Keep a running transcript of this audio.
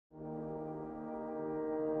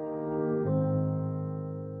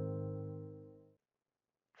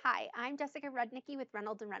Hi, I'm Jessica Rudnicki with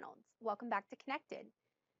Reynolds & Reynolds. Welcome back to Connected.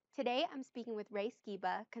 Today, I'm speaking with Ray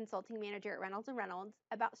Skiba, Consulting Manager at Reynolds & Reynolds,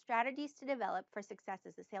 about strategies to develop for success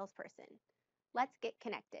as a salesperson. Let's get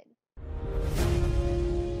connected.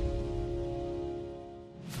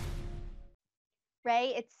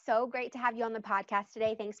 Ray, it's so great to have you on the podcast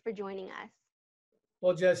today. Thanks for joining us.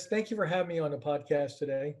 Well, Jess, thank you for having me on the podcast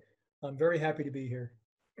today. I'm very happy to be here.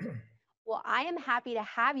 Well, I am happy to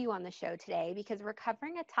have you on the show today because we're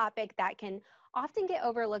covering a topic that can often get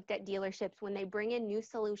overlooked at dealerships when they bring in new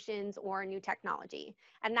solutions or new technology,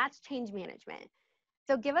 and that's change management.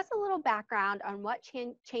 So give us a little background on what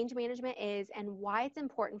change management is and why it's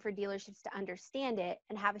important for dealerships to understand it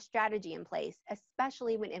and have a strategy in place,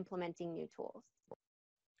 especially when implementing new tools.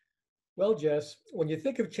 Well, Jess, when you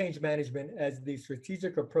think of change management as the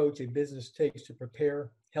strategic approach a business takes to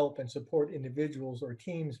prepare, help, and support individuals or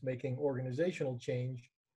teams making organizational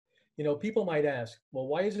change, people might ask, well,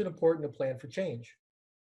 why is it important to plan for change?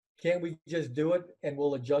 Can't we just do it and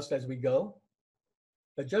we'll adjust as we go?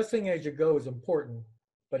 Adjusting as you go is important,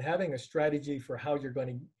 but having a strategy for how you're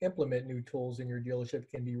going to implement new tools in your dealership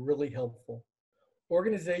can be really helpful.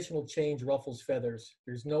 Organizational change ruffles feathers.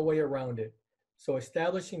 There's no way around it. So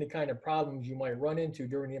establishing the kind of problems you might run into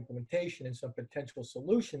during the implementation and some potential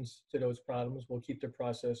solutions to those problems will keep the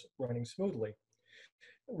process running smoothly.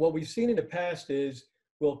 What we've seen in the past is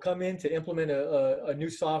we'll come in to implement a new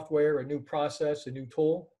software, a new process, a new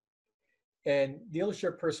tool, and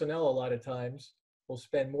dealership personnel a lot of times will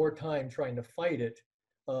spend more time trying to fight it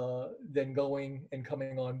than going and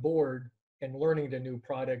coming on board and learning the new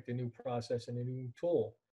product, a new process, and a new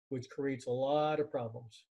tool, which creates a lot of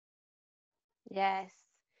problems. Yes.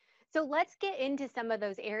 So let's get into some of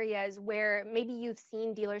those areas where maybe you've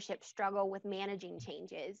seen dealerships struggle with managing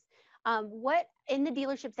changes. What in the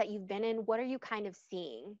dealerships that you've been in, what are you kind of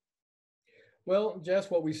seeing? Well,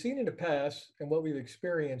 Jess, what we've seen in the past and what we've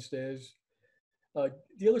experienced is uh,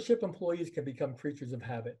 dealership employees can become creatures of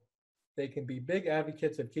habit. They can be big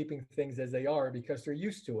advocates of keeping things as they are because they're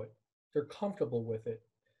used to it. They're comfortable with it.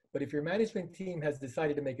 But if your management team has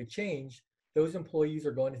decided to make a change, those employees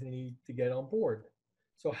are going to need to get on board.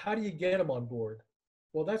 So how do you get them on board?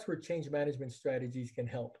 Well, that's where change management strategies can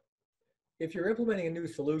help. If you're implementing a new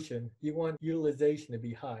solution, you want utilization to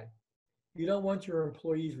be high. You don't want your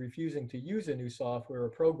employees refusing to use a new software or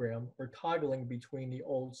program or toggling between the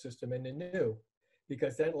old system and the new,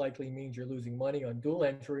 because that likely means you're losing money on dual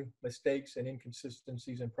entry, mistakes, and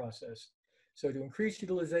inconsistencies in process. So to increase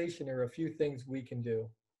utilization, there are a few things we can do.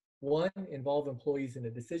 One, involve employees in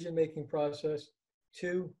the decision-making process.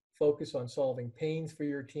 Two, focus on solving pains for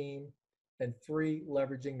your team. And three,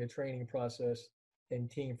 leveraging the training process and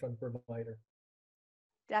team from the provider.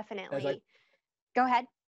 As I Definitely. Go ahead.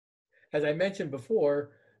 as I mentioned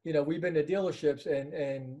before, we've been to dealerships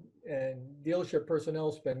and dealership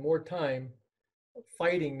personnel spend more time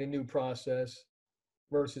fighting the new process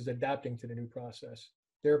versus adapting to the new process,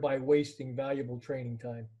 thereby wasting valuable training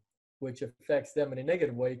time, which affects them in a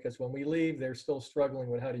negative way because when we leave, they're still struggling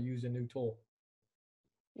with how to use a new tool.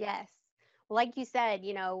 Yes. Well, like you said,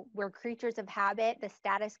 we're creatures of habit. The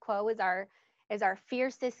status quo is our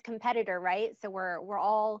fiercest competitor, right? So we're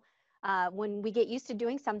all when we get used to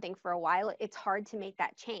doing something for a while, it's hard to make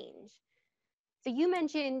that change. So you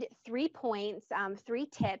mentioned 3 points, 3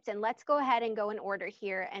 tips, and let's go ahead and go in order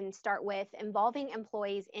here and start with involving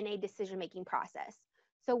employees in a decision-making process.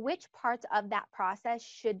 So which parts of that process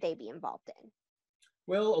should they be involved in?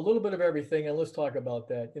 Well, a little bit of everything, and let's talk about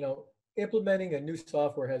that. Implementing a new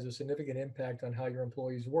software has a significant impact on how your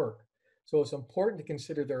employees work. So it's important to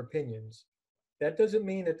consider their opinions. That doesn't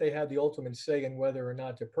mean that they have the ultimate say in whether or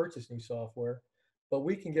not to purchase new software, but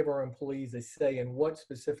we can give our employees a say in what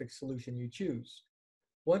specific solution you choose.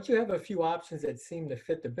 Once you have a few options that seem to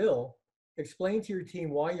fit the bill, explain to your team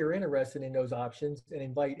why you're interested in those options and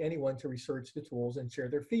invite anyone to research the tools and share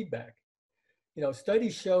their feedback.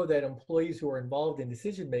 Studies show that employees who are involved in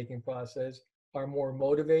decision-making process are more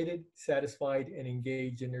motivated, satisfied, and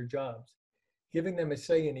engaged in their jobs. Giving them a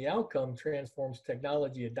say in the outcome transforms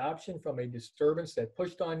technology adoption from a disturbance that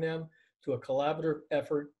pushed on them to a collaborative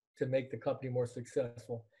effort to make the company more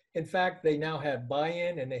successful. In fact, they now have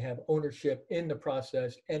buy-in and they have ownership in the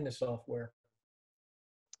process and the software.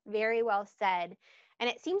 Very well said. And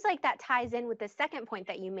it seems like that ties in with the second point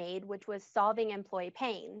that you made, which was solving employee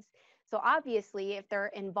pains. So obviously, if they're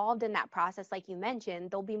involved in that process, like you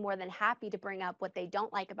mentioned, they'll be more than happy to bring up what they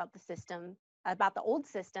don't like about the system, about the old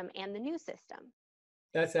system and the new system.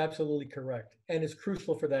 That's absolutely correct. And it's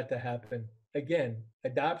crucial for that to happen. Again,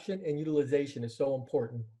 adoption and utilization is so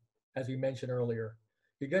important, as we mentioned earlier.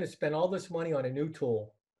 You're going to spend all this money on a new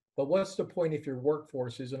tool. But what's the point if your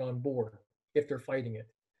workforce isn't on board, if they're fighting it?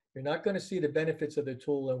 You're not going to see the benefits of the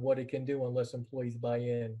tool and what it can do unless employees buy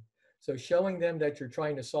in. So showing them that you're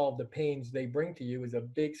trying to solve the pains they bring to you is a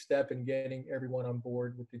big step in getting everyone on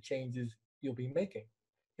board with the changes you'll be making.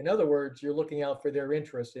 In other words, you're looking out for their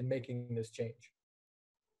interest in making this change.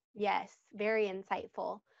 Yes, very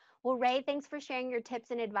insightful. Well, Ray, thanks for sharing your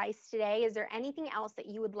tips and advice today. Is there anything else that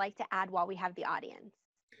you would like to add while we have the audience?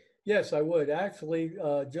 Yes, I would. Actually,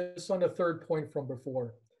 just on the third point from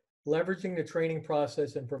before, leveraging the training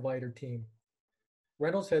process and provider team.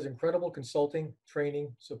 Reynolds has incredible consulting,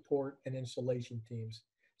 training, support, and installation teams.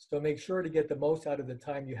 So make sure to get the most out of the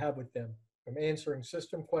time you have with them, from answering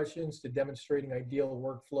system questions to demonstrating ideal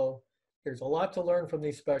workflow. There's a lot to learn from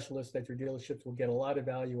these specialists that your dealerships will get a lot of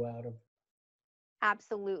value out of.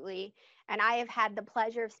 Absolutely. And I have had the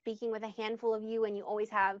pleasure of speaking with a handful of you, and you always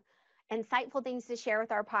have insightful things to share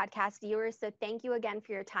with our podcast viewers. So thank you again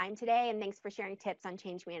for your time today, and thanks for sharing tips on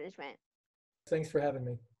change management. Thanks for having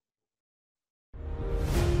me.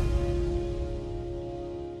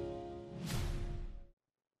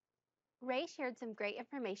 Ray shared some great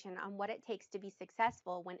information on what it takes to be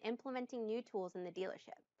successful when implementing new tools in the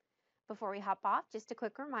dealership. Before we hop off, just a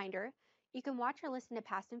quick reminder, you can watch or listen to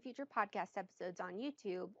past and future podcast episodes on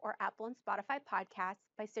YouTube or Apple and Spotify podcasts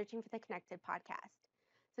by searching for the Connected Podcast.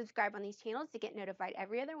 Subscribe on these channels to get notified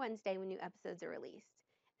every other Wednesday when new episodes are released.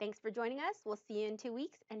 Thanks for joining us. We'll see you in 2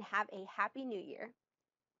 weeks and have a happy new year.